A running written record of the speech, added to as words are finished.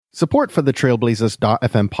Support for the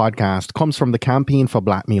Trailblazers.fm podcast comes from the Campaign for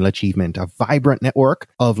Black Male Achievement, a vibrant network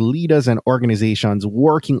of leaders and organizations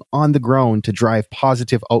working on the ground to drive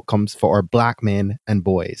positive outcomes for our Black men and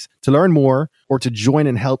boys. To learn more or to join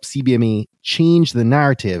and help CBMA change the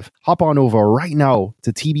narrative, hop on over right now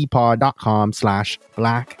to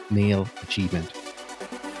tbpod.com/Black Male Achievement.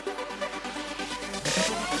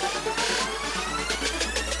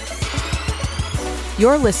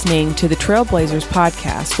 You're listening to the Trailblazers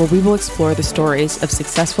podcast, where we will explore the stories of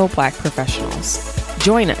successful Black professionals.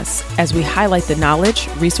 Join us as we highlight the knowledge,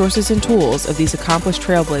 resources, and tools of these accomplished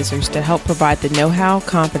trailblazers to help provide the know-how,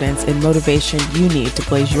 confidence, and motivation you need to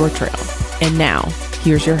blaze your trail. And now,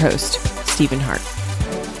 here's your host, Stephen Hart.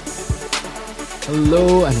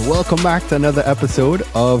 Hello and welcome back to another episode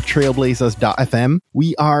of Trailblazers.fm.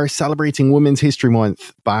 We are celebrating Women's History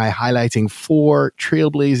Month by highlighting 4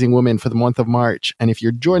 trailblazing women for the month of March. And if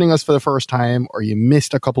you're joining us for the first time or you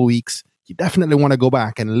missed a couple weeks, you definitely want to go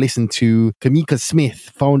back and listen to Kamika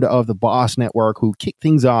Smith, founder of the Boss Network, who kicked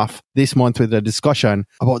things off this month with a discussion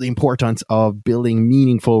about the importance of building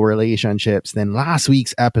meaningful relationships. Then last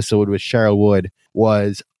week's episode with Cheryl Wood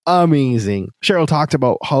was amazing. Cheryl talked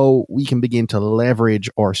about how we can begin to leverage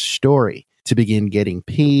our story to begin getting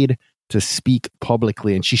paid to speak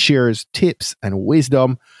publicly. And she shares tips and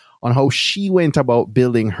wisdom on how she went about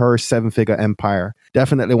building her 7-figure empire.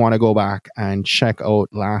 Definitely want to go back and check out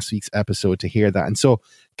last week's episode to hear that. And so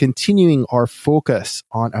continuing our focus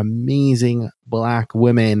on amazing Black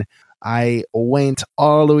women, I went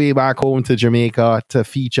all the way back home to Jamaica to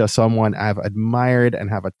feature someone I've admired and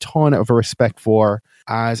have a ton of respect for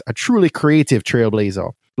as a truly creative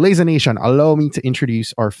trailblazer. Blazer Nation, allow me to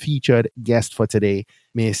introduce our featured guest for today,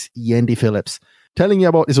 Miss Yendi Phillips. Telling you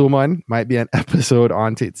about this woman might be an episode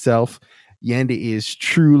unto itself. Yendi is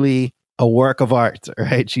truly a work of art,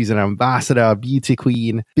 right? She's an ambassador, a beauty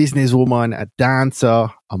queen, businesswoman, a dancer,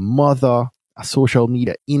 a mother, a social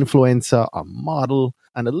media influencer, a model,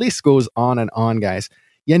 and the list goes on, guys.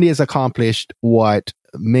 Yendi has accomplished what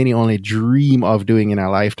many only dream of doing in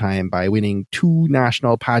a lifetime by winning 2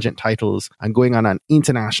 national pageant titles and going on an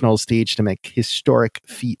international stage to make historic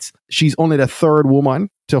feats. She's only the 3rd woman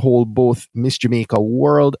to hold both Miss Jamaica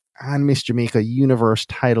World and Miss Jamaica Universe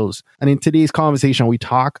titles. And in today's conversation, we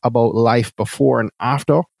talk about life before and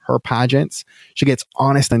after her pageants. She gets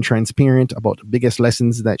honest and transparent about the biggest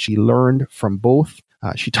lessons that she learned from both.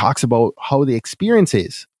 She talks about how the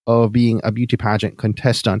experiences of being a beauty pageant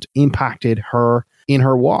contestant impacted her in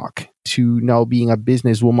her walk to now being a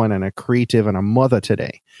businesswoman and a creative and a mother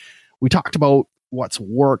today. We talked about what's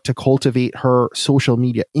worked to cultivate her social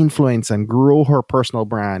media influence and grow her personal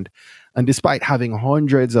brand. And despite having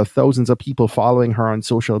hundreds of thousands of people following her on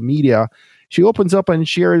social media, she opens up and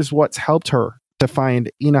shares what's helped her to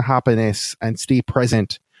find inner happiness and stay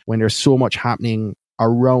present when there's so much happening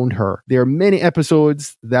around her. There are many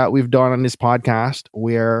episodes that we've done on this podcast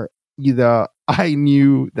where either I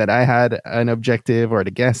knew that I had an objective or the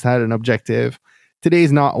guest had an objective.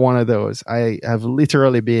 Today's not one of those. I have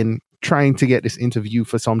literally been trying to get this interview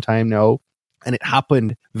for some time now, and it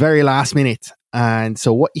happened very last minute. And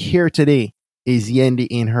so what you hear today is Yendi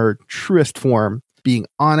in her truest form, being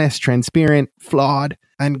honest, transparent, flawed,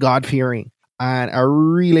 and God-fearing. And I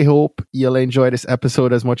really hope you'll enjoy this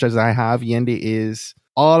episode as much as I have. Yendi is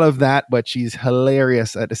all of that, but she's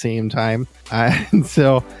hilarious at the same time. And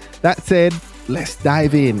so that said, let's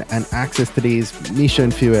dive in and access today's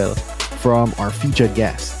mission fuel from our featured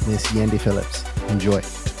guest, Miss Yendi Phillips. Enjoy.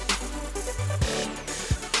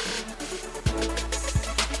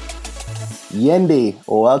 Yendi,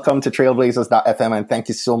 welcome to Trailblazers.fm, and thank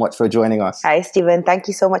you so much for joining us. Hi, Stephen. Thank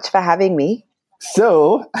you so much for having me.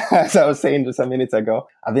 So, as I was saying just a minute ago,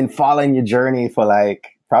 I've been following your journey for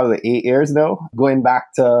probably 8 years now, going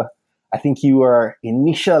back to, I think you were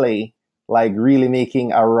initially really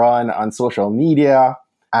making a run on social media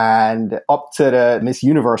and up to the Miss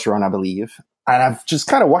Universe run, I believe. And I've just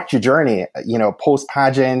kind of watched your journey, post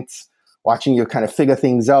pageant, watching you kind of figure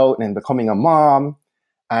things out and becoming a mom.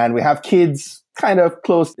 And we have kids kind of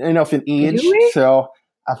close enough in age. Really? So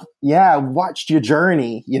I've watched your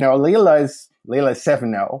journey. Layla's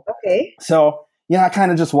 7 now. Okay. So, I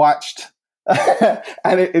kind of just watched,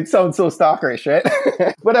 and it sounds so stalkerish,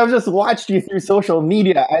 right? But I've just watched you through social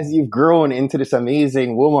media as you've grown into this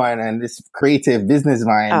amazing woman and this creative business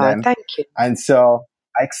mind. Oh, thank you. And so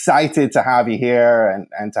excited to have you here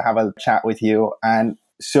and to have a chat with you. And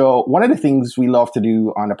so one of the things we love to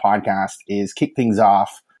do on the podcast is kick things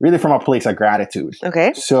off really from a place of gratitude.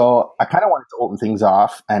 Okay. So I kind of wanted to open things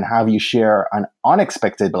off and have you share an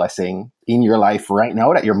unexpected blessing in your life right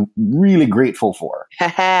now that you're really grateful for.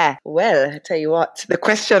 Well, I tell you what, the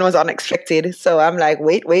question was unexpected. So I'm like,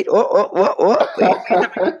 wait, wait.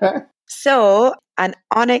 So an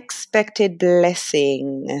unexpected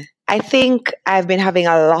blessing. I think I've been having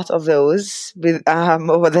a lot of those with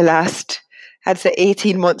over the last, I'd say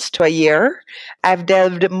 18 months to a year. I've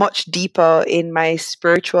delved much deeper in my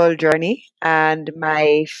spiritual journey and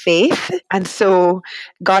my faith. And so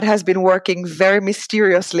God has been working very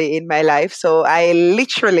mysteriously in my life. So I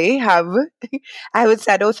literally have, I would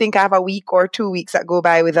say, I don't think I have a week or 2 weeks that go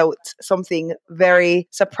by without something very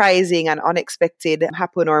surprising and unexpected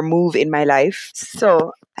happen or move in my life.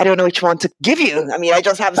 So I don't know which one to give you. I mean, I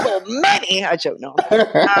just have so many. I don't know.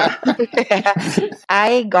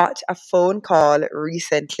 I got a phone call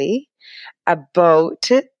recently about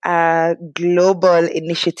a global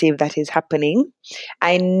initiative that is happening.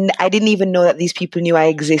 I didn't even know that these people knew I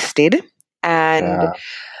existed. And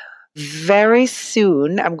very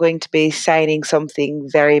soon I'm going to be signing something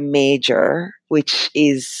very major, which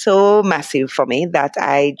is so massive for me that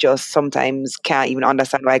I just sometimes can't even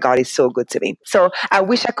understand why God is so good to me. So I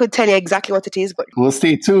wish I could tell you exactly what it is, but we'll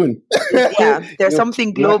stay tuned. Yeah, there's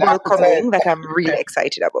something global coming that I'm really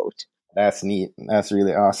excited about. That's neat. That's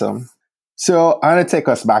really awesome. So I'm going to take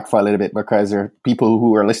us back for a little bit because there are people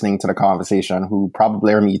who are listening to the conversation who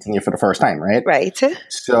probably are meeting you for the first time, right? Right.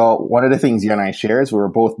 So one of the things you and I share is we were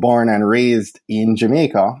both born and raised in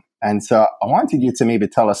Jamaica. And so I wanted you to maybe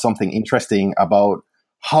tell us something interesting about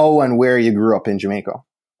how and where you grew up in Jamaica.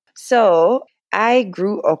 So I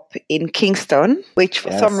grew up in Kingston, which for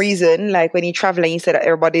some reason, like when you travel and you say that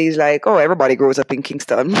everybody's like, oh, everybody grows up in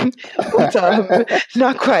Kingston. But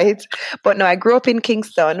not quite. But no, I grew up in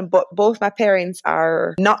Kingston, but both my parents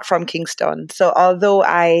are not from Kingston. So although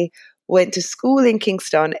I went to school in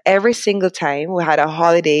Kingston, every single time we had a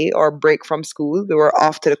holiday or break from school, we were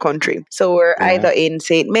off to the country. So we're either in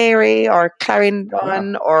St. Mary or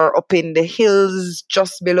Clarendon or up in the hills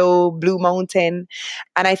just below Blue Mountain.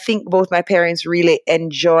 And I think both my parents really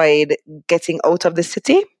enjoyed getting out of the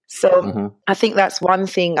city. So I think that's one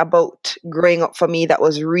thing about growing up for me that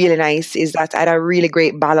was really nice is that I had a really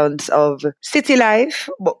great balance of city life,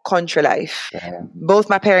 but country life. Yeah. Both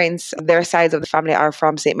my parents, their sides of the family are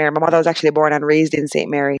from St. Mary. My mother was actually born and raised in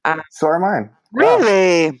St. Mary. So are mine.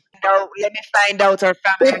 Really? No, let me find out our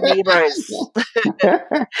family neighbors.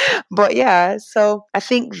 But yeah, so I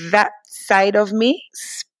think that side of me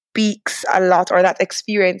speaks a lot, or that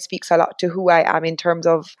experience speaks a lot to who I am in terms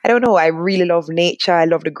of, I don't know, I really love nature. I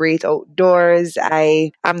love the great outdoors.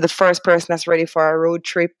 I am the first person that's ready for a road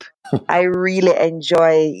trip. I really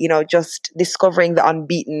enjoy, just discovering the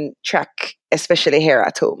unbeaten track, especially here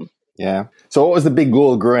at home. Yeah. So what was the big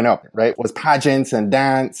goal growing up, right? Was pageants and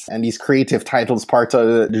dance and these creative titles part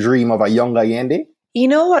of the dream of a young Allende? You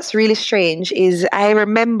know what's really strange is I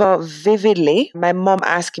remember vividly my mom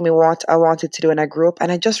asking me what I wanted to do when I grew up.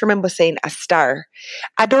 And I just remember saying a star.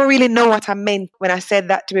 I don't really know what I meant when I said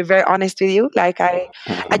that, to be very honest with you. Like I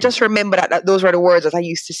just remember that those were the words that I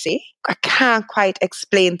used to say. I can't quite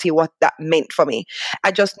explain to you what that meant for me.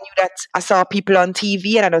 I just knew that I saw people on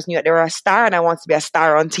TV and I just knew that they were a star and I wanted to be a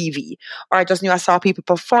star on TV. Or I just knew I saw people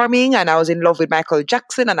performing and I was in love with Michael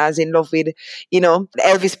Jackson and I was in love with,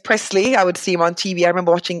 Elvis Presley. I would see him on TV. I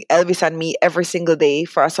remember watching Elvis and Me every single day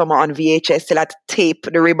for a summer on VHS till I had to tape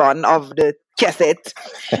the ribbon of the cassette.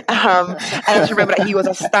 And I just remember that he was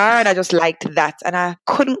a star and I just liked that. And I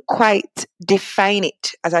couldn't quite define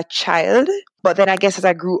it as a child. But then I guess as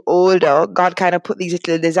I grew older, God kind of put these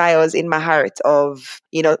little desires in my heart of,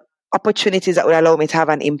 opportunities that would allow me to have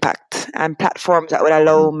an impact and platforms that would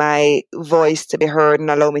allow my voice to be heard and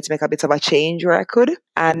allow me to make a bit of a change where I could.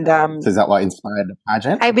 And so is that what inspired the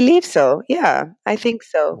pageant? I believe so. Yeah, I think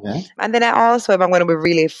so. Yeah. And then I also, if I'm going to be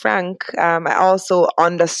really frank, I also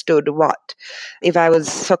understood what, if I was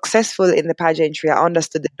successful in the pageantry, I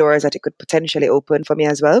understood the doors that it could potentially open for me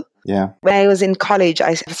as well. Yeah. When I was in college,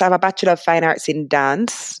 I have a Bachelor of Fine Arts in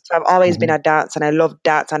dance. So I've always been a dancer and I love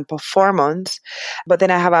dance and performance. But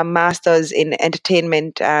then I have a master's in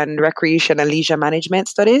entertainment and recreation and leisure management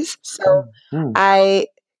studies. So I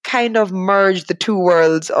kind of merged the two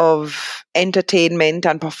worlds of entertainment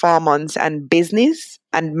and performance and business.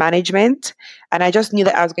 and management. And I just knew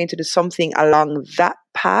that I was going to do something along that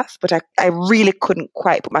path, but I really couldn't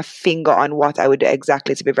quite put my finger on what I would do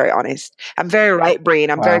exactly, to be very honest. I'm very right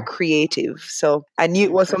brain. I'm very creative. So I knew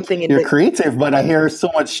it was something You're creative, but I hear so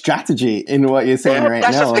much strategy in what you're saying right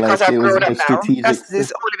that's now. Just because I've grown up now. Strategic. That's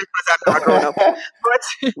only because I'm not grown up.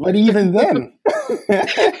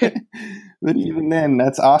 But even then,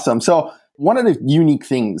 that's awesome. So one of the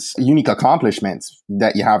unique accomplishments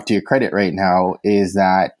that you have to your credit right now is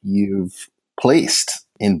that you've placed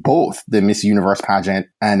in both the Miss Universe pageant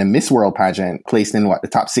and the Miss World pageant, placed in the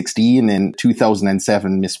top 16 in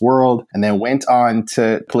 2007 Miss World, and then went on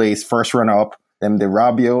to place first runner-up, then the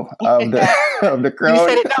Rabio of the crowd. You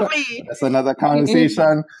said it, not me. That's another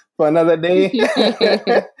conversation for another day.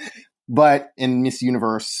 But in Miss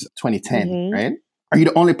Universe 2010, right? Are you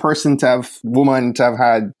the only woman to have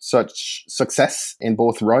had such success in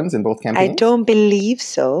both runs, in both campaigns? I don't believe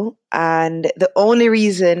so. And the only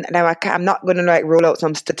reason, now I'm not going to roll out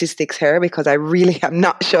some statistics here because I really am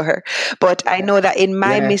not sure. But I know that in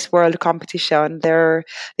my Miss World competition, the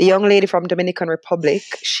young lady from Dominican Republic,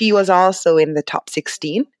 she was also in the top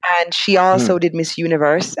 16. And she also did Miss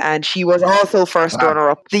Universe. And she was also first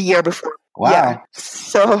runner-up the year before. Wow. Yeah.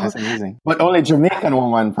 So that's amazing. But only Jamaican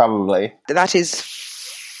woman, probably. That is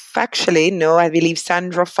factually, no, I believe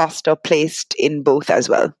Sandra Foster placed in both as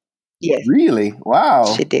well. Yes. Really? Wow.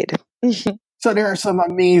 She did. So there are some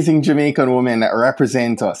amazing Jamaican women that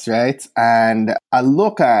represent us, right? And I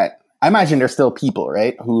imagine there's still people,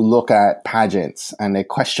 right, who look at pageants and they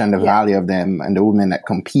question the value of them and the women that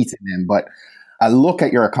compete in them. But I look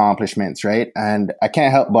at your accomplishments, right? And I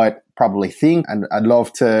can't help but probably think, and I'd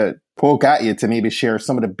love to poke at you to maybe share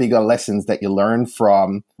some of the bigger lessons that you learned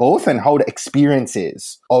from both, and how the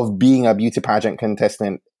experiences of being a beauty pageant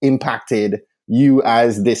contestant impacted you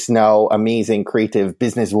as this now amazing creative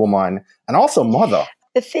businesswoman and also mother.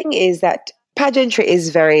 The thing is that pageantry is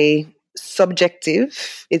very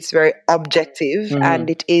subjective, it's very objective, and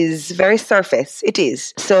it is very surface. It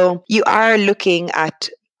is. So you are looking at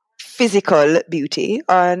physical beauty,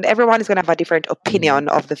 and everyone is going to have a different opinion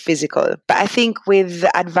of the physical. But I think with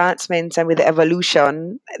the advancements and with the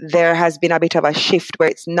evolution, there has been a bit of a shift where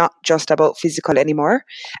it's not just about physical anymore.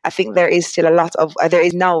 I think there is now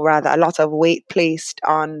a lot of weight placed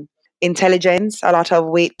on intelligence, a lot of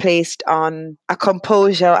weight placed on a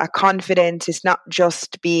composure, a confidence. It's not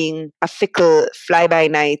just being a fickle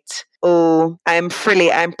fly-by-night, oh, I'm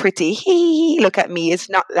frilly, I'm pretty, look at me. It's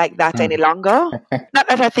not like that any longer. Not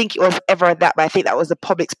that I think it was ever that, but I think that was the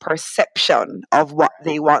public's perception of what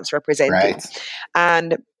they once represented. Right.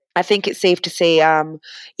 And I think it's safe to say,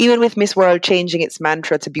 even with Miss World changing its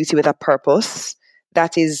mantra to beauty with a purpose,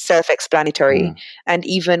 that is self-explanatory. And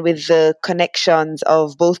even with the connections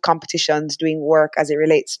of both competitions doing work as it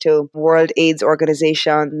relates to World AIDS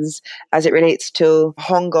organizations, as it relates to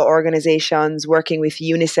hunger organizations, working with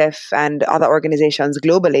UNICEF and other organizations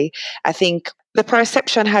globally, I think the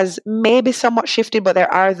perception has maybe somewhat shifted, but there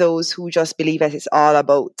are those who just believe that it's all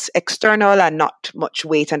about external and not much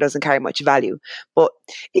weight and doesn't carry much value. But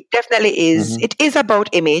it definitely is. It is about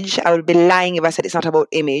image. I would be lying if I said it's not about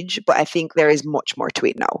image, but I think there is much more to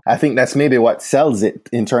it now. I think that's maybe what sells it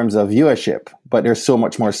in terms of viewership, but there's so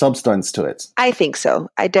much more substance to it. I think so.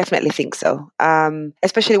 I definitely think so.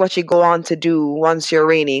 Especially what you go on to do once you're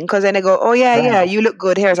reigning, because then they go, oh yeah, you look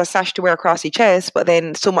good. Here's a sash to wear across your chest, but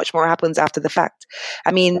then so much more happens after the fact.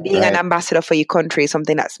 I mean, being an ambassador for your country is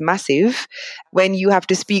something that's massive. When you have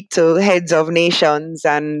to speak to heads of nations,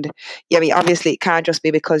 and obviously it can't just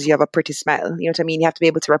be because you have a pretty smile. You know what I mean? You have to be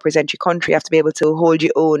able to represent your country. You have to be able to hold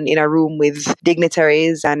your own in a room with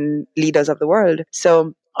dignitaries and leaders of the world.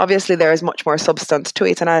 So obviously there is much more substance to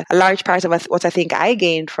it. And a large part of what I think I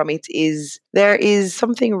gained from it is there is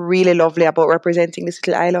something really lovely about representing this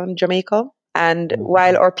little island, Jamaica. And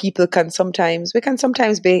while our people can sometimes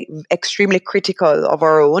be extremely critical of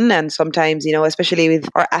our own, and sometimes, especially with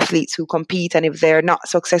our athletes who compete, and if they're not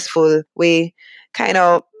successful, we kind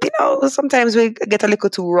of, sometimes we get a little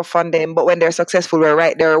too rough on them. But when they're successful, we're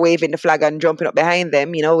right there waving the flag and jumping up behind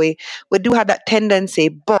them. We do have that tendency,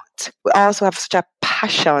 but we also have such a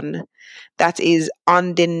passion that is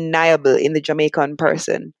undeniable in the Jamaican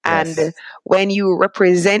person. Yes. And when you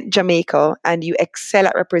represent Jamaica and you excel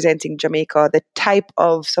at representing Jamaica, the type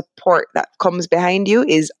of support that comes behind you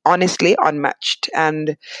is honestly unmatched,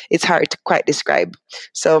 and it's hard to quite describe.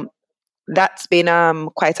 So that's been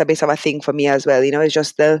quite a bit of a thing for me as well. It's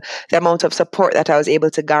just the amount of support that I was able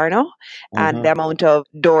to garner, and the amount of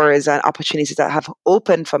doors and opportunities that have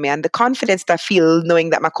opened for me, and the confidence that I feel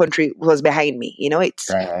knowing that my country was behind me. It's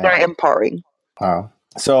very empowering. Wow.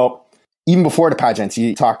 So even before the pageants,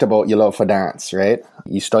 you talked about your love for dance, right?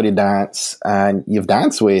 You studied dance and you've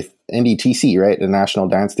danced with NDTC, right? The National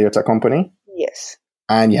Dance Theatre Company. Yes.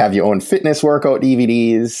 And you have your own fitness workout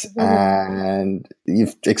DVDs, and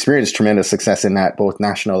you've experienced tremendous success in that, both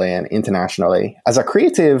nationally and internationally. As a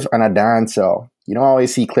creative and a dancer, you don't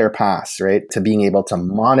always see clear paths, right, to being able to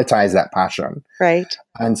monetize that passion. Right.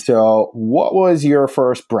 And so what was your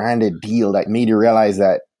first branded deal that made you realize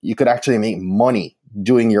that you could actually make money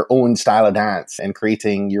doing your own style of dance and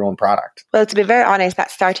creating your own product? Well, to be very honest, that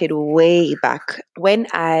started way back. When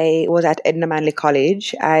I was at Edna Manley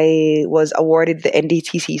College, I was awarded the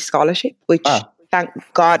NDTC scholarship, which thank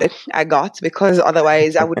God I got, because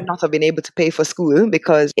otherwise I would not have been able to pay for school,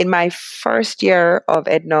 because in my first year of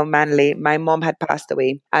Edna Manley, my mom had passed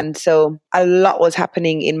away. And so a lot was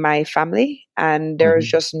happening in my family, and there was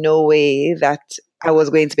just no way that I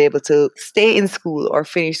was going to be able to stay in school or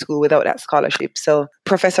finish school without that scholarship. So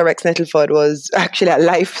Professor Rex Nettleford was actually a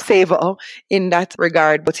lifesaver in that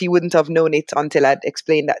regard, but he wouldn't have known it until I'd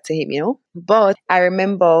explained that to him, you know. But I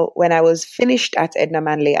remember when I was finished at Edna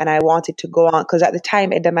Manley and I wanted to go on, because at the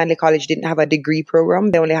time Edna Manley College didn't have a degree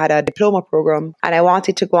program, they only had a diploma program, and I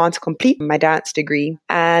wanted to go on to complete my dance degree.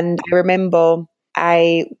 And I remember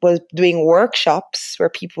I was doing workshops where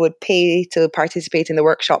people would pay to participate in the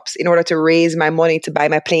workshops in order to raise my money to buy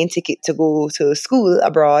my plane ticket to go to school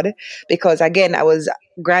abroad. Because again, I was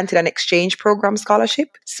granted an exchange program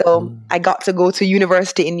scholarship. So I got to go to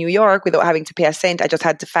university in New York without having to pay a cent. I just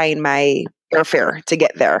had to find my airfare to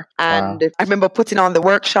get there. And I remember putting on the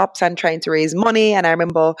workshops and trying to raise money. And I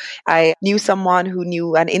remember I knew someone who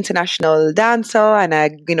knew an international dancer, and I,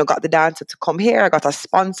 got the dancer to come here. I got a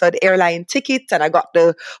sponsored airline ticket, and I got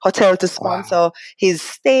the hotel to sponsor his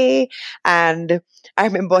stay. And I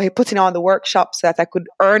remember putting on the workshops so that I could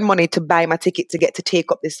earn money to buy my ticket to get to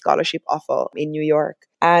take up this scholarship offer in New York.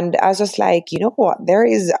 And I was just like, you know what? There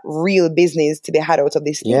is real business to be had out of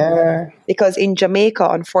this thing. Yeah. Because in Jamaica,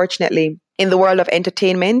 unfortunately, in the world of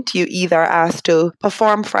entertainment, you either asked to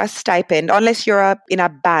perform for a stipend, unless you're in a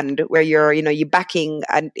band where you're backing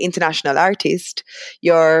an international artist.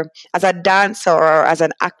 You're, as a dancer or as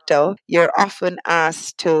an actor, you're often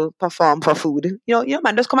asked to perform for food.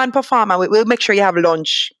 Man, just come and perform, and we'll make sure you have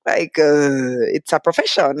lunch. Like, it's a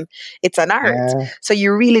profession, it's an art. Yeah. So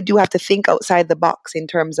you really do have to think outside the box in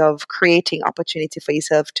terms of creating opportunity for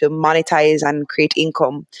yourself to monetize and create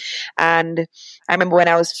income. And I remember when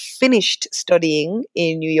I was finished studying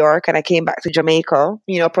in New York and I came back to Jamaica,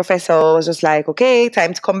 professor was just like, okay,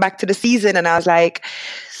 time to come back to the season. And I was like,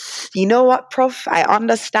 you know what, prof, I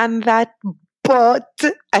understand that, but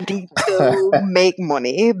I need to make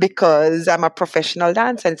money because I'm a professional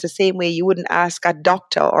dancer. And it's the same way you wouldn't ask a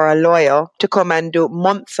doctor or a lawyer to come and do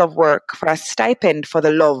months of work for a stipend for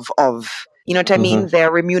the love of. You know what I mean?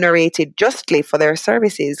 They're remunerated justly for their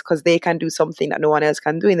services because they can do something that no one else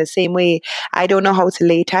can do. In the same way, I don't know how to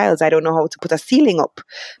lay tiles. I don't know how to put a ceiling up.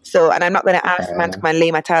 So, and I'm not going to ask a man to come and lay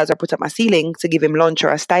my tiles or put up my ceiling to give him lunch or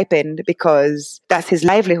a stipend because that's his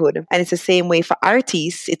livelihood. And it's the same way for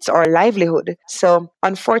artists. It's our livelihood. So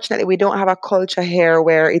unfortunately, we don't have a culture here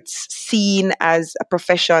where it's seen as a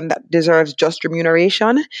profession that deserves just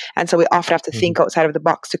remuneration. And so we often have to think outside of the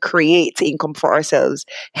box to create income for ourselves.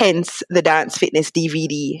 Hence the dance fitness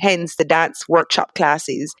DVD, hence the dance workshop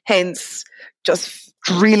classes, hence just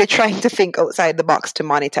really trying to think outside the box to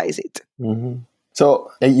monetize it. So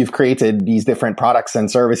you've created these different products and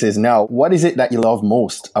services now. What is it that you love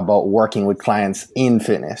most about working with clients in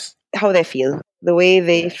fitness? How they feel. The way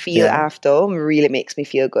they feel after really makes me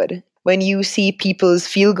feel good. When you see people's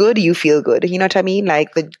feel good, you feel good. You know what I mean?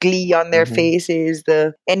 Like the glee on their faces,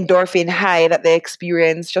 the endorphin high that they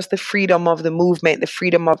experience, just the freedom of the movement, the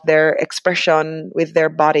freedom of their expression with their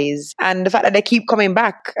bodies. And the fact that they keep coming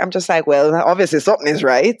back, I'm just like, well, obviously something is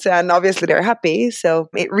right. And obviously they're happy. So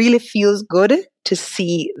it really feels good to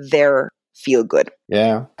see their feel good.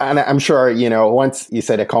 Yeah. And I'm sure, once you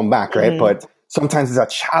said they come back, right? But sometimes it's a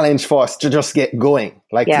challenge for us to just get going,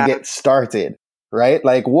 to get started. Right?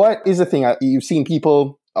 Like, what is the thing? You've seen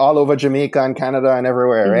people all over Jamaica and Canada and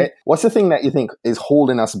everywhere, right? What's the thing that you think is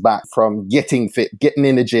holding us back from getting fit, getting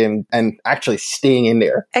in the gym, and actually staying in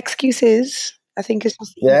there? Excuses. I think it's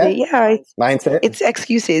just easy. It's mindset. It's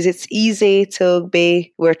excuses. It's easy to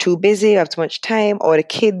be, we're too busy, I have too much time, or the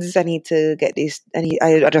kids, I need to get this,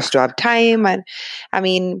 I just don't have time. And I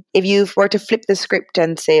mean, if you were to flip the script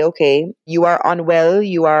and say, okay, you are unwell,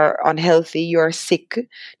 you are unhealthy, you are sick,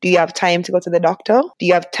 do you have time to go to the doctor? Do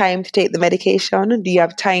you have time to take the medication? Do you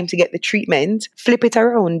have time to get the treatment? Flip it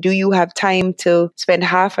around. Do you have time to spend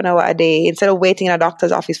half an hour a day, instead of waiting in a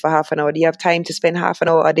doctor's office for half an hour, do you have time to spend half an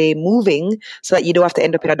hour a day moving so that you don't have to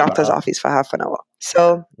end up in a doctor's office for half an hour.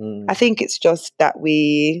 So I think it's just that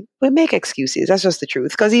we make excuses. That's just the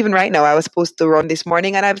truth. Because even right now, I was supposed to run this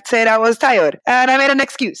morning and I've said I was tired and I made an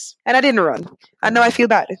excuse and I didn't run. And now I feel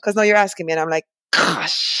bad because now you're asking me and I'm like,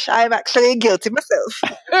 gosh, I'm actually guilty myself.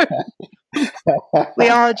 We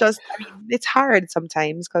all just, it's hard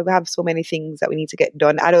sometimes because we have so many things that we need to get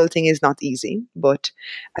done. Adulting is not easy, but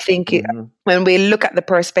I think when we look at the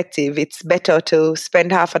perspective, it's better to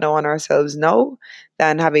spend half an hour on ourselves now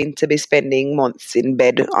than having to be spending months in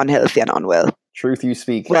bed unhealthy and unwell. Truth you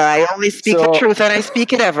speak. Well, I only speak the truth and I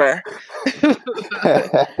speak it ever.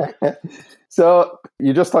 So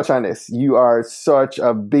you just touched on this. You are such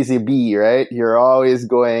a busy bee, right? You're always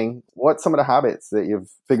going. What's some of the habits that you've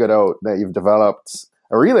figured out, that you've developed,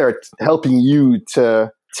 or really are helping you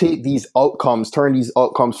to take these outcomes, turn these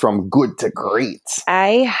outcomes from good to great?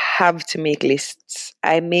 I have to make lists.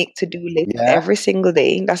 I make to-do lists every single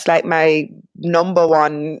day. That's like my number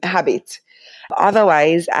one habit.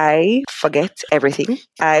 Otherwise, I forget everything.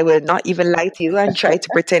 I will not even lie to you and try to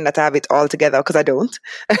pretend that I have it all together because I don't.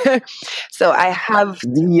 So I have...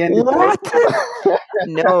 What?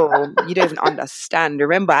 No, you don't even understand.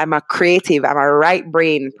 Remember, I'm a creative. I'm a right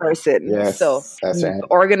brain person. Yes, so that's right.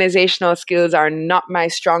 Organizational skills are not my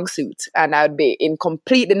strong suit. And I would be in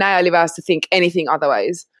complete denial if I was to think anything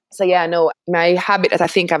otherwise. So my habit that I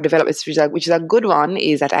think I've developed, which is a good one,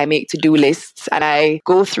 is that I make to-do lists and I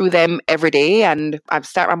go through them every day, and I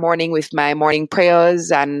start my morning with my morning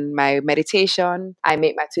prayers and my meditation. I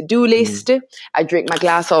make my to-do list. I drink my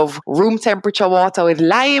glass of room temperature water with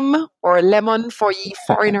lime or lemon for ye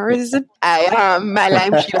foreigners. My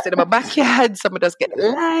lime tree is in my backyard. Someone does get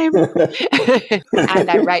lime. And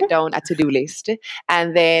I write down a to-do list.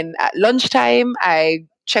 And then at lunchtime, I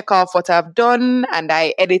check off what I've done and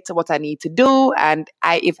I edit what I need to do. And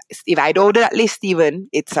if I don't do that list, even,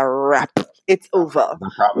 it's a wrap. It's over. No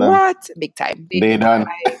problem. What? Big time. They done.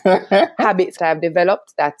 Habits that I've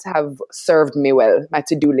developed that have served me well, my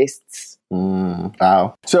to-do lists.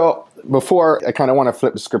 Wow. So before, I kind of want to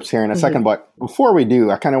flip the scripts here in a second, but before we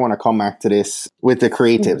do, I kind of want to come back to this with the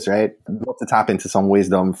creatives, right? I'd love to tap into some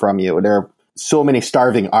wisdom from you. There are so many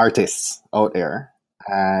starving artists out there,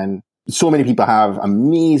 and so many people have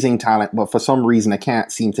amazing talent, but for some reason, I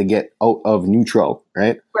can't seem to get out of neutral,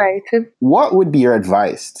 right? Right. What would be your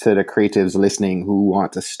advice to the creatives listening who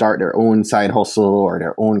want to start their own side hustle or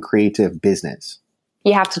their own creative business?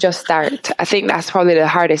 You have to just start. I think that's probably the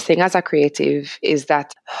hardest thing as a creative is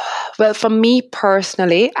that, well, for me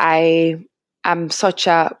personally, I'm such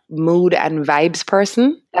a mood and vibes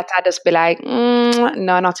person that I just be like, no,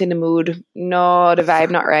 not in the mood. No, the vibe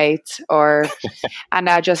not right. And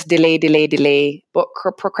I just delay. But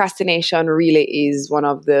procrastination really is one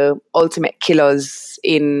of the ultimate killers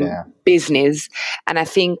in business. And I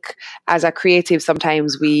think as a creative,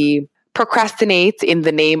 sometimes we procrastinate in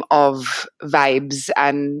the name of vibes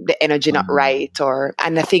and the energy not right.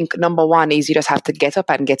 And I think number one is you just have to get up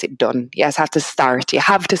and get it done. You just have to start. You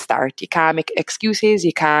have to start. You can't make excuses.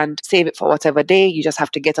 You can't save it for whatever day. You just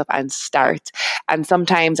have to get up and start. And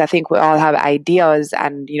sometimes I think we all have ideas,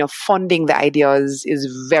 and funding the ideas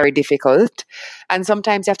is very difficult. And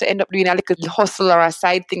sometimes you have to end up doing a little hustle or a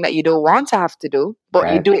side thing that you don't want to have to do,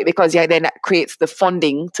 but you do it because then that creates the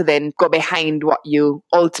funding to then go behind what you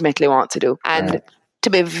ultimately want to do. And to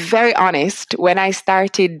be very honest, when I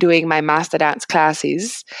started doing my master dance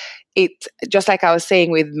classes, it, just like I was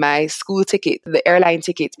saying with my school ticket, the airline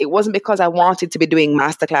ticket, it wasn't because I wanted to be doing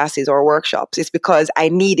master classes or workshops. It's because I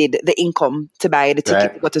needed the income to buy the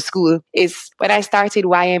ticket to go to school. It's when I started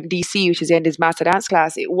YMDC, which is the Yendi's master dance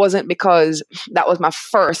class, it wasn't because that was my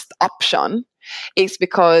first option. It's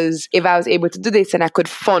because if I was able to do this and I could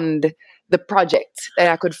fund the project, then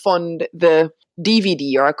I could fund the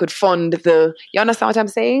DVD, or I could fund you understand what I'm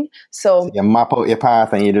saying? So you map out your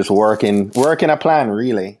path and you're just working a plan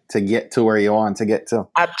really to get to where you want to get to.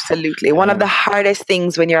 Absolutely. One of the hardest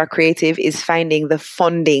things when you're a creative is finding the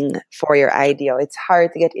funding for your idea. It's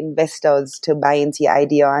hard to get investors to buy into your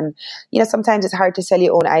idea. And, sometimes it's hard to sell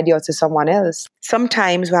your own idea to someone else.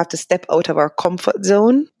 Sometimes we have to step out of our comfort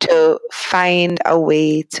zone to find a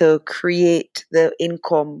way to create the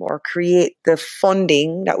income or create the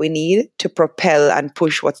funding that we need to propel and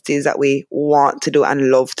push what it is that we want to do and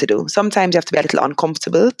love to do. Sometimes you have to be a little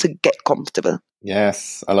uncomfortable to get comfortable.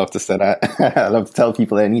 Yes, I love to say that. I love to tell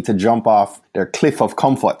people they need to jump off their cliff of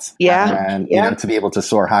comfort and to be able to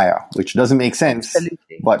soar higher, which doesn't make sense.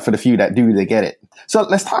 Absolutely. But for the few that do, they get it. So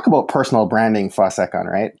let's talk about personal branding for a second,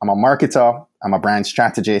 right? I'm a marketer. I'm a brand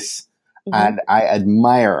strategist. And I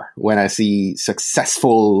admire when I see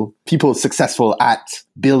people successful at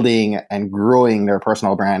building and growing their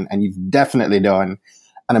personal brand. And you've definitely done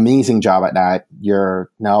an amazing job at that. You're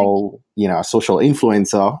now, a social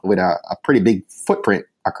influencer with a pretty big footprint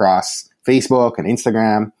across Facebook and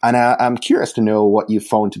Instagram. And I'm curious to know what you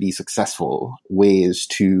found to be successful ways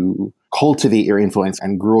to cultivate your influence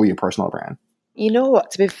and grow your personal brand. You know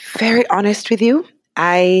what? To be very honest with you,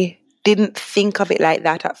 I didn't think of it like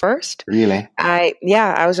that at first. Really? I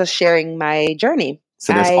was just sharing my journey.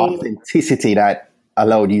 So there's authenticity that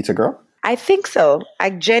allowed you to grow? I think so.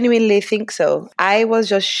 I genuinely think so. I was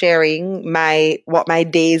just sharing what my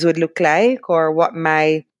days would look like, or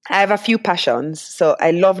I have a few passions. So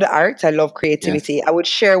I love the arts. I love creativity. Yes. I would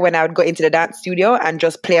share when I would go into the dance studio and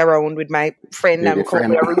just play around with my friend and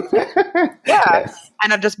Yes.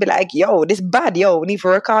 And I'd just be like, yo, this bad. Yo, we need to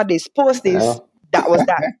record this, post this. Yeah. That was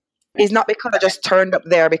that. It's not because I just turned up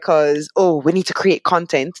there because, we need to create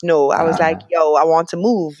content. No, I was like, yo, I want to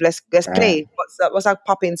move. Let's play. What's that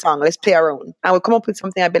popping song? Let's play around. I would come up with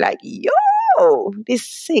something. I'd be like, yo, this is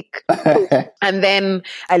sick. And then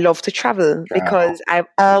I love to travel because I've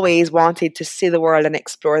always wanted to see the world and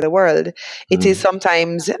explore the world. It is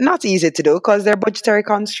sometimes not easy to do because there are budgetary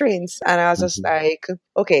constraints. And I was just like,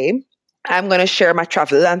 okay, I'm going to share my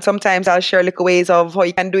travel, and sometimes I'll share little ways of how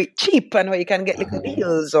you can do it cheap and how you can get little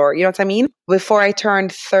deals, or you know what I mean? Before I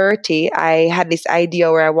turned 30, I had this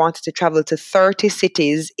idea where I wanted to travel to 30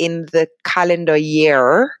 cities in the calendar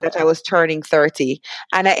year that I was turning 30.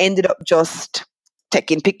 And I ended up just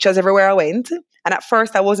taking pictures everywhere I went. And at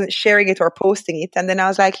first I wasn't sharing it or posting it. And then I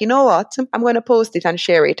was like, you know what? I'm going to post it and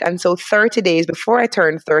share it. And so 30 days before I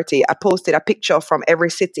turned 30, I posted a picture from every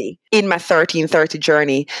city in my 1330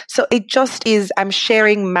 journey. So it just is, I'm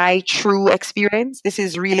sharing my true experience. This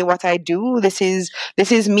is really what I do. This is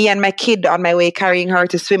me and my kid on my way carrying her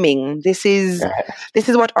to swimming. This is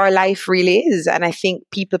what our life really is. And I think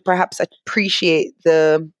people perhaps appreciate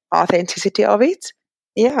the authenticity of it.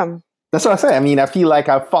 Yeah. That's what I say. I mean, I feel like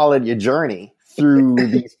I've followed your journey through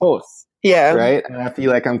these posts. Yeah. Right. And I feel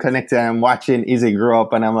like I'm connected. I'm watching Izzy grow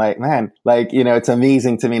up, and I'm like, man, it's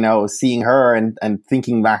amazing to me now seeing her and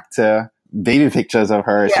thinking back to baby pictures of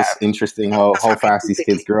her. It's just interesting how fast these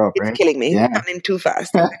kids grow up, right? It's killing me. Happening too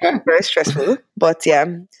fast. Very stressful. But yeah,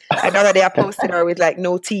 another day I posted her with like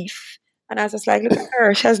no teeth. And I was just like, look at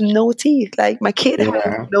her. She has no teeth. Like my kid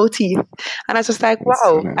has no teeth. And I was just like,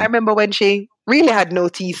 wow. I remember when she really had no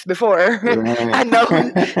teeth before. And now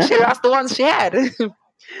she lost the ones she had.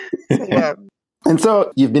 Yeah. And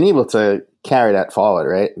so you've been able to carry that forward,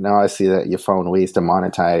 right? Now I see that you found ways to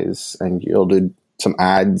monetize, and you'll do some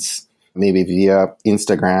ads maybe via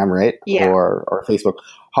Instagram, right? Yeah. Or Facebook.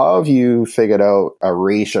 How have you figured out a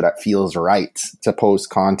ratio that feels right to post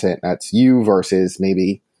content that's you versus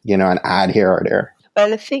maybe an ad here or there? Well,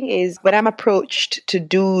 the thing is, when I'm approached to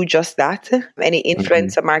do just that, any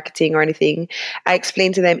influencer marketing or anything, I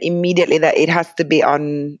explain to them immediately that it has to be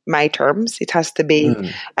on my terms. It has to be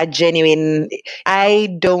a genuine.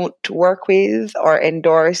 I don't work with or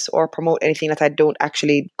endorse or promote anything that I don't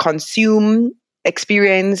actually consume,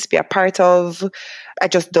 experience, be a part of. I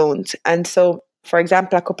just don't. And so, for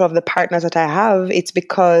example, a couple of the partners that I have, it's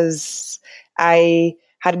because I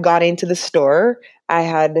had gone into the store, I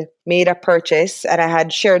had made a purchase, and I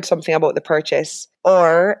had shared something about the purchase.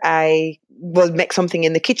 Or I will make something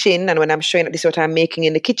in the kitchen, and when I'm showing that this is what I'm making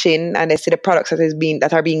in the kitchen, and they see the products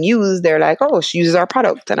that are being used, they're like, oh, she uses our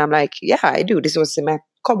product. And I'm like, yeah, I do. This was in my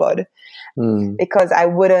cupboard. Because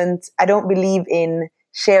I don't believe in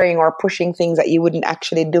sharing or pushing things that you wouldn't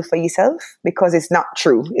actually do for yourself, because it's not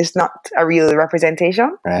true. It's not a real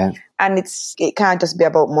representation. Right. And it can't just be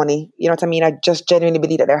about money. You know what I mean? I just genuinely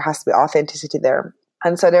believe that there has to be authenticity there.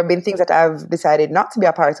 And so there have been things that I've decided not to be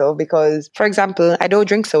a part of because, for example, I don't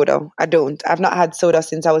drink soda. I've not had soda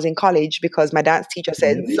since I was in college because my dance teacher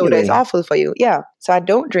said soda is awful for you. Yeah. So I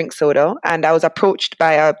don't drink soda. And I was approached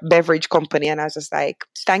by a beverage company, and I was just like,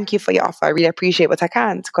 thank you for your offer. I really appreciate it, but I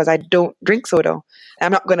can't because I don't drink soda.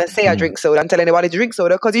 I'm not going to say I drink soda and tell anybody to drink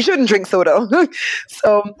soda because you shouldn't drink soda.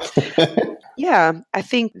 So yeah, I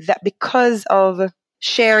think that because of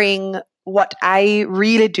sharing what I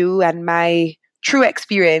really do and my true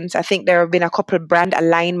experience, I think there have been a couple of brand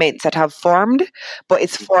alignments that have formed, but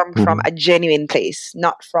it's formed from a genuine place,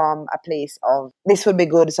 not from a place of this would be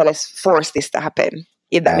good, so let's force this to happen,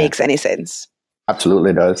 if that makes any sense.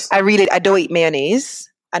 Absolutely does. I don't eat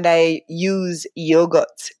mayonnaise, and I use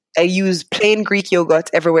yogurt. I use plain Greek yogurt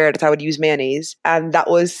everywhere that I would use mayonnaise, and that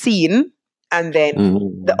was seen. And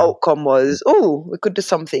then the outcome was, oh, we could do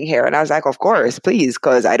something here. And I was like, of course, please,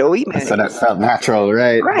 because I don't eat mayonnaise. So that felt natural,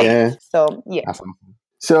 right? Right. Yeah. So, yeah. Awesome.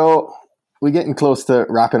 So we're getting close to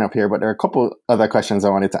wrapping up here, but there are a couple other questions I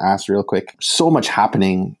wanted to ask real quick. So much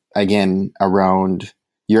happening, again, around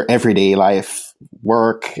your everyday life,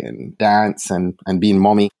 work and dance and being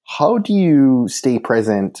mommy. How do you stay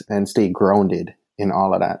present and stay grounded in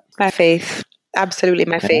all of that? My faith. Absolutely,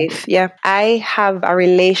 my faith. Yeah. I have a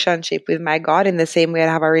relationship with my God in the same way I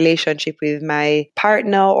have a relationship with my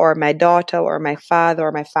partner or my daughter or my father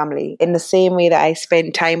or my family. In the same way that I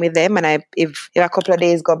spend time with them, and if a couple of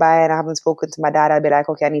days go by and I haven't spoken to my dad, I'll be like,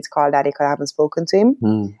 okay, I need to call daddy because I haven't spoken to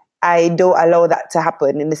him. I don't allow that to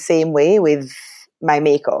happen in the same way with my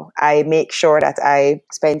maker. I make sure that I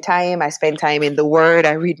spend time in the Word.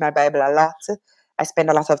 I read my Bible a lot. I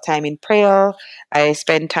spend a lot of time in prayer. I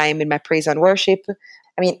spend time in my praise and worship.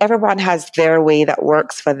 I mean, everyone has their way that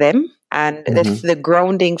works for them. And the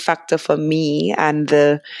grounding factor for me and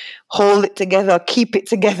the hold it together, keep it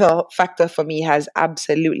together factor for me has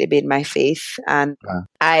absolutely been my faith. And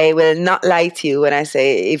I will not lie to you when I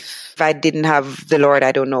say if I didn't have the Lord,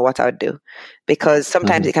 I don't know what I would do. Because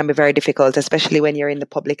sometimes it can be very difficult, especially when you're in the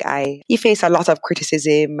public eye. You face a lot of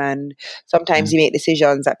criticism and sometimes you make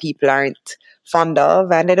decisions that people aren't fond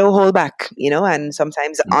of and they don't hold back, and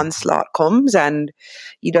sometimes the onslaught comes and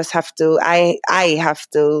you just have to, I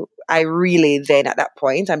really then at that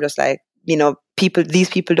point, I'm just like, these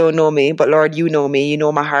people don't know me, but Lord, you know me, you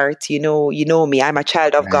know my heart, you know me, I'm a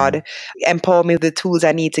child of God. Empower me with the tools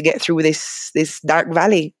I need to get through this dark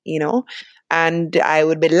valley, and I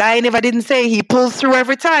would be lying if I didn't say he pulls through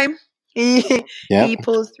every time. He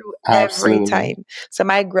pulls through every time. So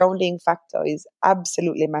my grounding factor is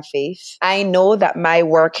absolutely my faith. I know that my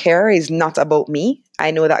work here is not about me.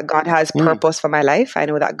 I know that God has purpose for my life. I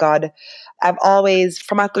know that I've always,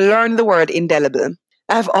 from I learned the word indelible,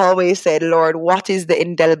 I've always said, Lord, what is the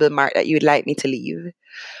indelible mark that you'd like me to leave?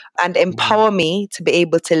 And empower me to be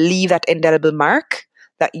able to leave that indelible mark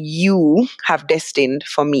that you have destined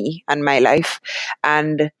for me and my life.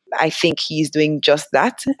 And I think he's doing just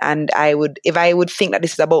that. And if I would think that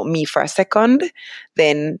this is about me for a second,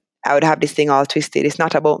 then I would have this thing all twisted. It's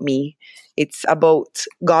not about me. It's about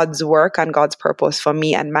God's work and God's purpose for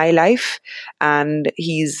me and my life. And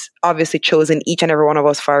he's obviously chosen each and every one of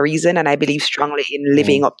us for a reason. And I believe strongly in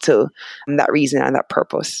living up to that reason and that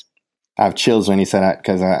purpose. I have chills when you say that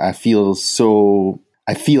because I feel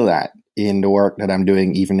that in the work that I'm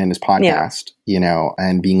doing, even in this podcast,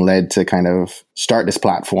 and being led to kind of start this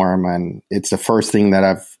platform. And it's the first thing that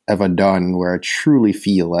I've ever done where I truly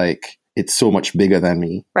feel like it's so much bigger than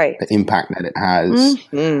me, right? The impact that it has.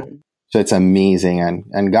 So it's amazing.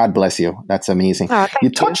 And God bless you. That's amazing. You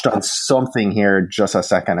touched on something here just a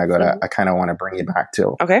second ago that I kind of want to bring you back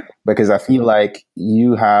to. Okay. Because I feel like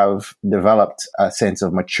you have developed a sense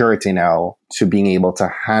of maturity now to being able to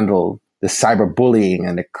handle the cyberbullying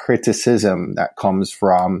and the criticism that comes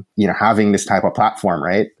from, having this type of platform,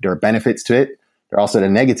 right? There are benefits to it. There are also the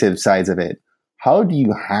negative sides of it. How do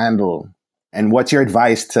you handle, and what's your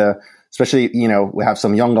advice to, especially, we have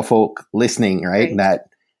some younger folk listening, right? That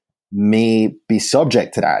may be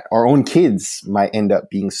subject to that. Our own kids might end up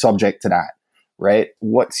being subject to that, right?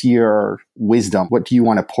 What's your wisdom? What do you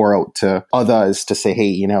want to pour out to others to say, hey,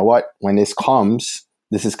 you know what? When this comes,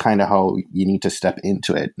 this is kind of how you need to step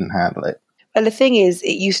into it and handle it. Well, the thing is,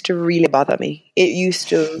 it used to really bother me. It used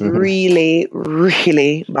to really,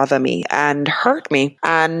 really bother me and hurt me.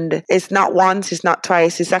 And it's not once, it's not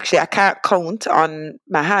twice. It's actually, I can't count on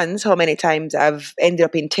my hands how many times I've ended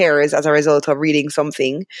up in tears as a result of reading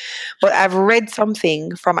something. But I've read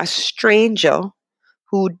something from a stranger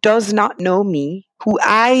who does not know me, who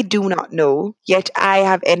I do not know, yet I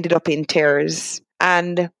have ended up in tears.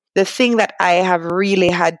 And the thing that I have really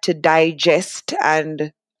had to digest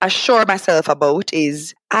and assure myself about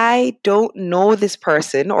is I don't know this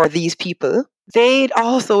person or these people. They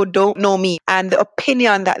also don't know me. And the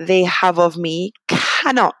opinion that they have of me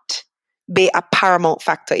cannot be a paramount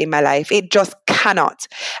factor in my life. It just cannot.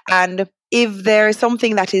 And if there is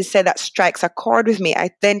something that is said that strikes a chord with me,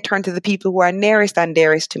 I then turn to the people who are nearest and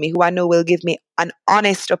dearest to me, who I know will give me an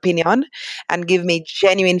honest opinion and give me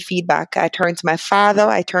genuine feedback. I turn to my father,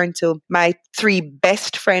 I turn to my 3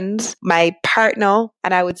 best friends, my partner,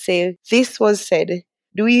 and I would say, this was said.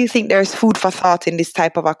 Do you think there's food for thought in this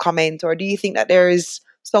type of a comment? Or do you think that there is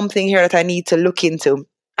something here that I need to look into?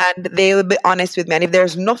 And they will be honest with me. And if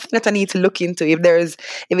there's nothing that I need to look into, if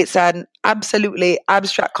it's an absolutely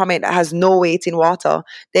abstract comment that has no weight in water,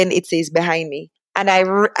 then it stays behind me. And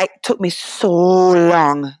it took me so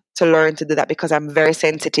long to learn to do that because I'm very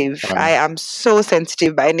sensitive. Wow. I am so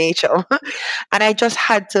sensitive by nature. And I just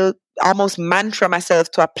had to almost mantra myself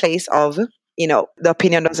to a place of, the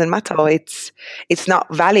opinion doesn't matter. It's not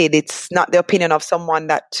valid. It's not the opinion of someone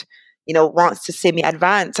that wants to see me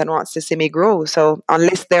advance and wants to see me grow. So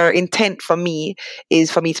unless their intent for me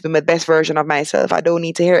is for me to be my best version of myself, I don't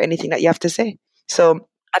need to hear anything that you have to say. So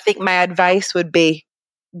I think my advice would be,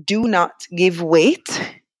 do not give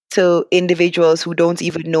weight to individuals who don't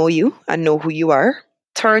even know you and know who you are.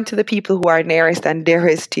 Turn to the people who are nearest and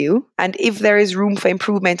dearest to you. And if there is room for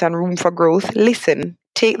improvement and room for growth, listen.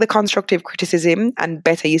 Take the constructive criticism and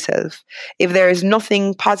better yourself. If there is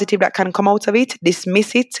nothing positive that can come out of it,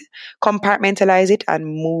 dismiss it, compartmentalize it, and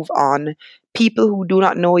move on. People who do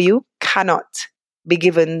not know you cannot be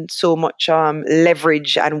given so much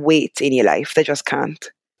leverage and weight in your life. They just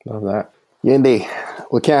can't. Love that. Yendi,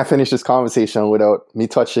 we can't finish this conversation without me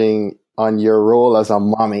touching on your role as a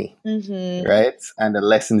mommy, right? And the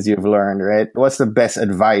lessons you've learned, right? What's the best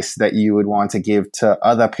advice that you would want to give to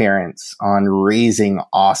other parents on raising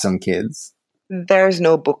awesome kids? There's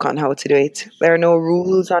no book on how to do it. There are no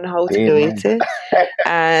rules on how to do it.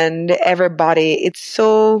 And everybody, it's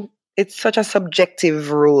such a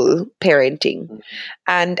subjective role, parenting.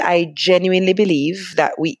 And I genuinely believe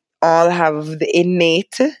that we all have the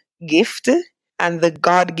innate gift and the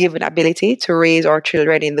God-given ability to raise our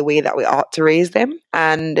children in the way that we ought to raise them.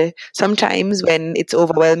 And sometimes when it's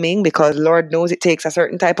overwhelming, because Lord knows it takes a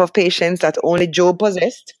certain type of patience that only Job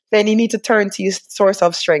possessed, then you need to turn to your source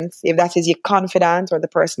of strength. If that is your confidant or the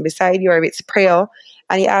person beside you, or if it's prayer,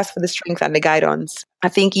 and you ask for the strength and the guidance. I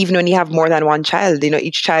think even when you have more than one child,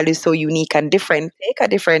 each child is so unique and different. Take a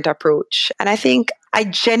different approach. And I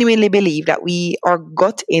genuinely believe that our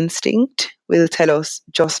gut instinct will tell us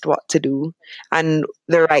just what to do and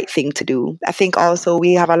the right thing to do. I think also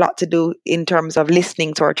we have a lot to do in terms of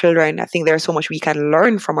listening to our children. I think there's so much we can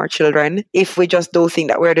learn from our children if we just don't think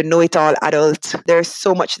that we're the know-it-all adult. There's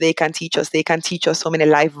so much they can teach us. They can teach us so many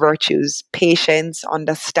life virtues, patience,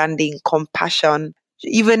 understanding, compassion.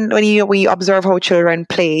 Even when we observe how children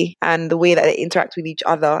play and the way that they interact with each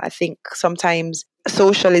other, I think sometimes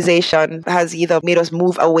socialization has either made us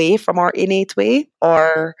move away from our innate way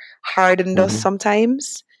or hardened us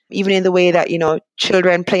sometimes. Even in the way that,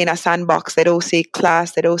 children play in a sandbox, they don't see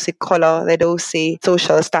class, they don't see color, they don't see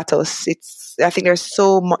social status. I think there's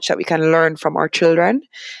so much that we can learn from our children,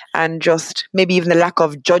 and just maybe even the lack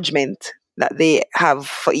of judgment that they have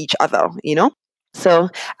for each other, So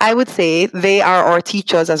I would say they are our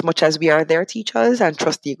teachers as much as we are their teachers, and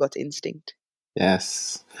trust your gut instinct.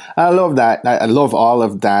 Yes. I love that. I love all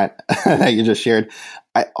of that that you just shared.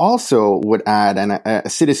 I also would add, and I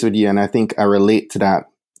see this with you, and I think I relate to that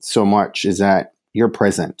so much, is that you're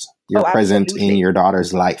present. You're present in your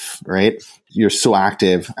daughter's life, right? You're so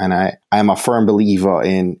active. And I'm a firm believer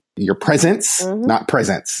in your presence, not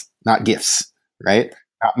presents, not gifts, right?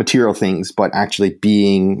 Not material things, but actually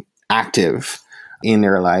being active in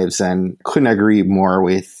their lives. And couldn't agree more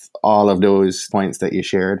with all of those points that you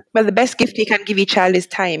shared. Well, the best gift you can give your child is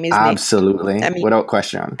time, isn't it? Absolutely. Without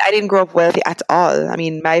question. I didn't grow up wealthy at all.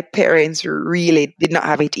 My parents really did not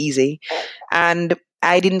have it easy. And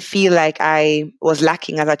I didn't feel like I was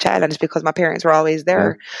lacking as a child, and it's because my parents were always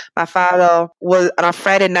there. Yeah. My father was on a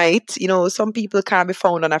Friday night. Some people can't be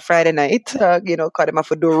found on a Friday night, cut him off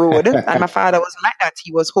the road. And my father was like that.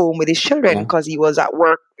 He was home with his children because he was at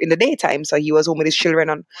work in the daytime. So he was home with his children.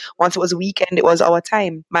 And once it was a weekend, it was our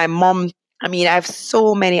time. My mom, I have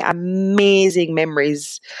so many amazing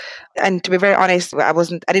memories. And to be very honest, I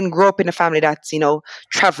didn't grow up in a family that,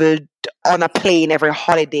 traveled on a plane every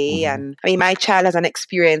holiday. And my child has an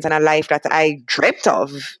experience and a life that I dreamt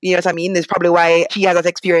of. You know what I mean? That's probably why she has that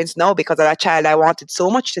experience now, because as a child, I wanted so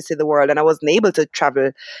much to see the world, and I wasn't able to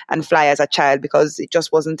travel and fly as a child because it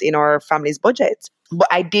just wasn't in our family's budget. But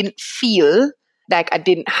I didn't feel like I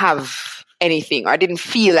didn't have anything, or I didn't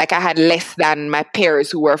feel like I had less than my peers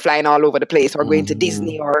who were flying all over the place or going to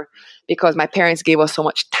Disney, or because my parents gave us so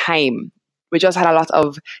much time. We just had a lot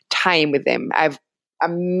of time with them. I've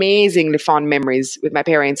amazingly fond memories with my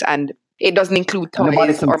parents, and it doesn't include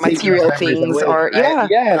toys or material things or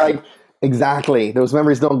right? Exactly. Those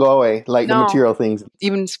memories don't go away like the material things.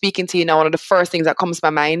 Even speaking to you now, one of the first things that comes to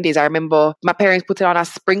my mind is I remember my parents put on a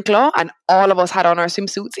sprinkler, and all of us had on our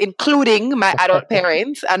swimsuits, including my adult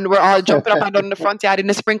parents, and we're all jumping up and down the front yard in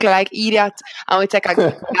the sprinkler like idiots. And we take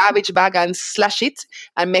a garbage bag and slash it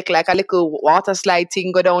and make like a little water slide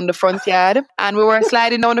thing go down the front yard. And we were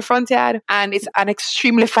sliding down the front yard. And it's an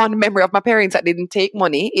extremely fond memory of my parents that didn't take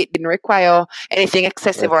money. It didn't require anything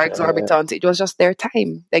excessive or exorbitant. It was just their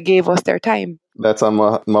time. They gave us their their time. That's on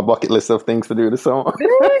my bucket list of things to do this summer.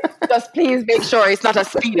 Just please make sure it's not a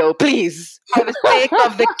Speedo, please. For the sake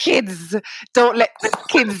of the kids, don't let the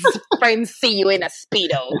kids' friends see you in a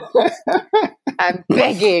Speedo. I'm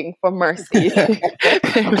begging for mercy.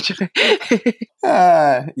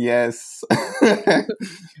 Yes.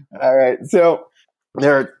 All right. So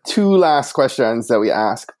there are two last questions that we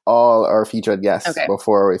ask all our featured guests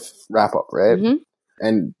before we wrap up, right? Mm-hmm.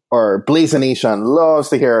 And our Blazer Nation loves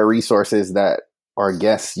to hear our resources that our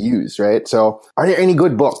guests use, right? So are there any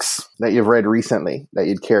good books that you've read recently that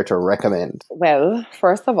you'd care to recommend? Well,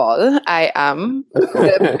 first of all, I am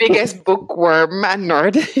the biggest bookworm and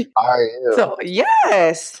nerd. Are you? So,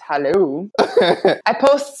 yes. Hello. I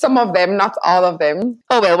post some of them, not all of them.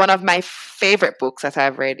 Oh, well, one of my favorite books that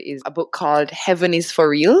I've read is a book called Heaven is for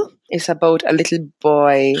Real. It's about a little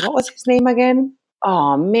boy. What was his name again?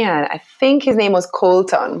 Oh, man. I think his name was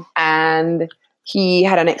Colton. And he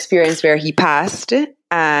had an experience where he passed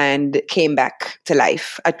and came back to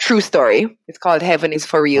life. A true story. It's called Heaven is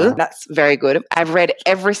for Real. That's very good. I've read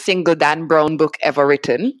every single Dan Brown book ever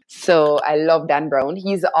written. So I love Dan Brown.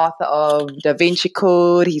 He's the author of Da Vinci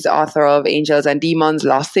Code. He's the author of Angels and Demons,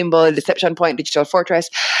 Lost Symbol, Deception Point, Digital Fortress.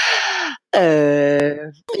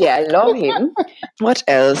 Yeah, I love him. What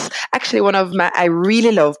else? Actually, I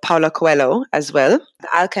really love Paulo Coelho as well. The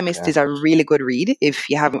Alchemist is a really good read if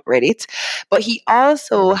you haven't read it. But he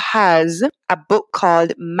also has a book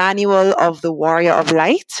called Manual of the Warrior of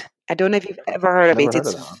Light. I don't know if you've ever heard of it.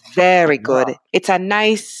 It's very good. No. It's a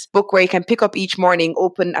nice book where you can pick up each morning,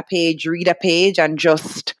 open a page, read a page, and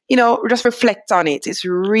just reflect on it. It's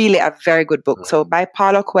really a very good book. So by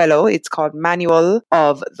Paulo Coelho, it's called Manual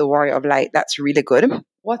of the Warrior of Light. That's really good.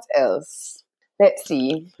 What else? Let's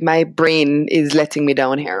see. My brain is letting me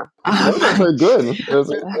down here. That's very good.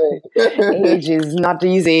 Age is not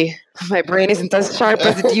easy. My brain isn't as sharp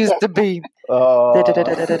as it used to be. All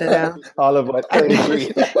of what?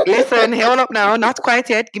 Listen, hold up now. Not quite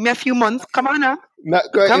yet. Give me a few months. Come on now. Not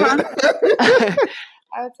quite Come yet. on.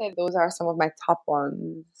 I would say those are some of my top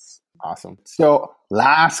ones. Awesome. So,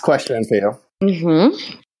 last question for you. Mm-hmm.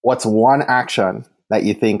 What's one action that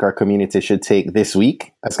you think our community should take this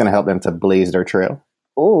week that's going to help them to blaze their trail?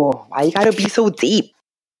 Oh, why you got to be so deep?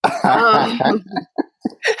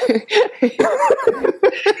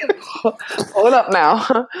 Hold up now.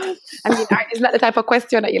 I mean, isn't that the type of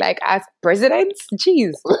question that you ask presidents?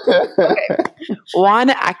 Jeez. Okay.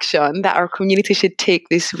 One action that our community should take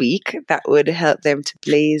this week that would help them to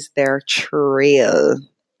blaze their trail.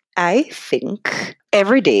 I think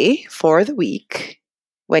every day for the week,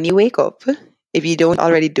 when you wake up, if you don't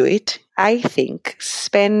already do it, I think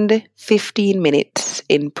spend 15 minutes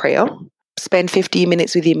in prayer. Spend 15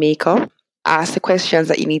 minutes with your maker. Ask the questions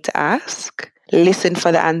that you need to ask. Listen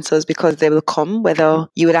for the answers because they will come, whether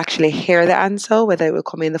you would actually hear the answer, whether it will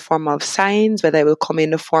come in the form of signs, whether it will come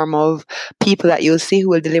in the form of people that you'll see who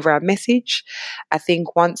will deliver a message. I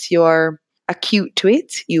think once you're acute to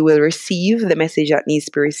it, you will receive the message that needs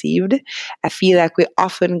to be received. I feel like we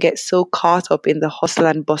often get so caught up in the hustle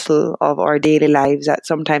and bustle of our daily lives that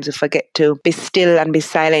sometimes we forget to be still and be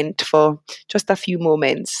silent for just a few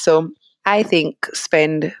moments. So I think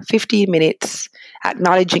spend 15 minutes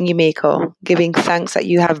acknowledging your maker, giving thanks that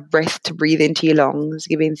you have breath to breathe into your lungs,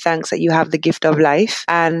 giving thanks that you have the gift of life,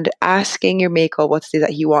 and asking your maker what it is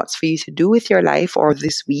that he wants for you to do with your life or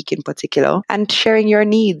this week in particular, and sharing your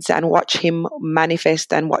needs and watch him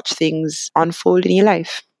manifest and watch things unfold in your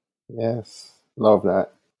life. Yes, love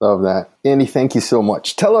that. Love that. Andy, thank you so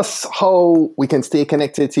much. Tell us how we can stay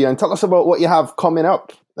connected to you and tell us about what you have coming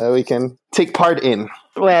up that we can take part in.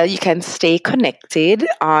 Well, you can stay connected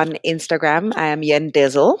on Instagram. I am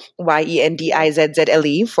Yendizzle,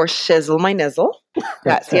 Yendizzle for Shizzle My Nizzle.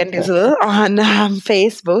 That's Yendizzle. On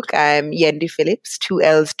Facebook, I'm Yendi Phillips, 2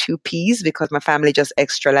 L's, 2 P's, because my family just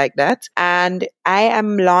extra like that. And I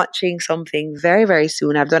am launching something very, very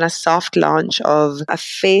soon. I've done a soft launch of a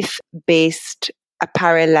faith-based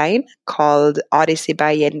apparel line called Odyssey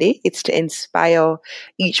by Yendi. It's to inspire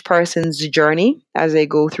each person's journey as they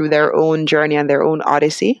go through their own journey and their own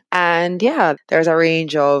odyssey. And yeah, there's a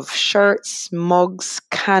range of shirts, mugs,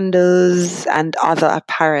 candles, and other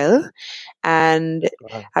apparel. And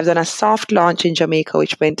I've done a soft launch in Jamaica,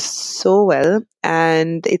 which went so well.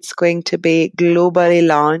 And it's going to be globally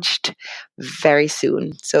launched very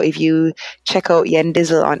soon. So if you check out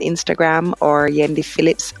Yendizzle on Instagram or Yendi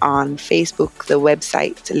Phillips on Facebook, the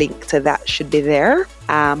website link to that should be there.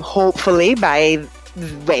 Hopefully by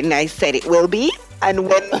when I said it will be. and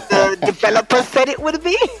when the developer said it would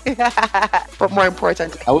be. But more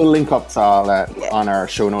importantly, I will link up to all that on our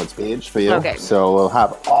show notes page for you. Okay. So we'll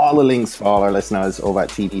have all the links for all our listeners over at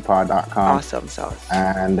tbpod.com. Awesome sauce.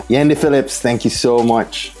 And Yendi Phillips, thank you so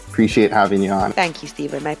much. Appreciate having you on. Thank you,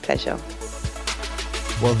 Stephen. My pleasure.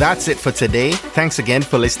 Well, that's it for today. Thanks again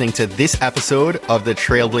for listening to this episode of the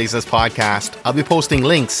Trailblazers podcast. I'll be posting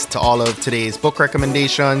links to all of today's book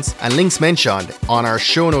recommendations and links mentioned on our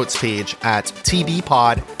show notes page at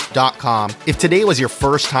tbpod.com. If today was your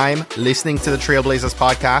first time listening to the Trailblazers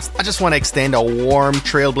podcast, I just want to extend a warm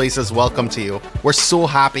Trailblazers welcome to you. We're so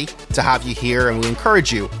happy to have you here, and we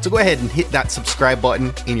encourage you to go ahead and hit that subscribe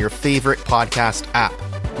button in your favorite podcast app.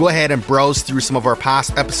 Go ahead and browse through some of our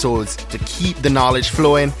past episodes to keep the knowledge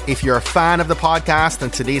flowing. If you're a fan of the podcast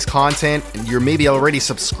and today's content, and you're maybe already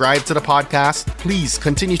subscribed to the podcast, please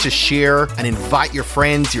continue to share and invite your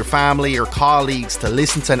friends, your family, your colleagues to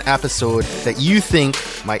listen to an episode that you think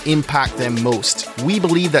might impact them most. We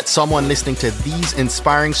believe that someone listening to these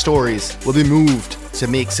inspiring stories will be moved to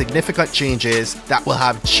make significant changes that will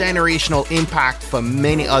have generational impact for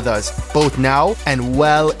many others, both now and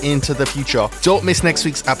well into the future. Don't miss next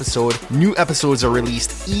week's episode. New episodes are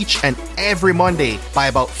released each and every Monday by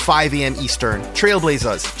about 5 a.m. Eastern.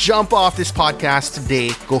 Trailblazers, jump off this podcast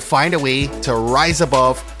today. Go find a way to rise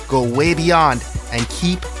above, go way beyond, and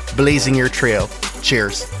keep blazing your trail.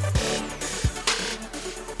 Cheers.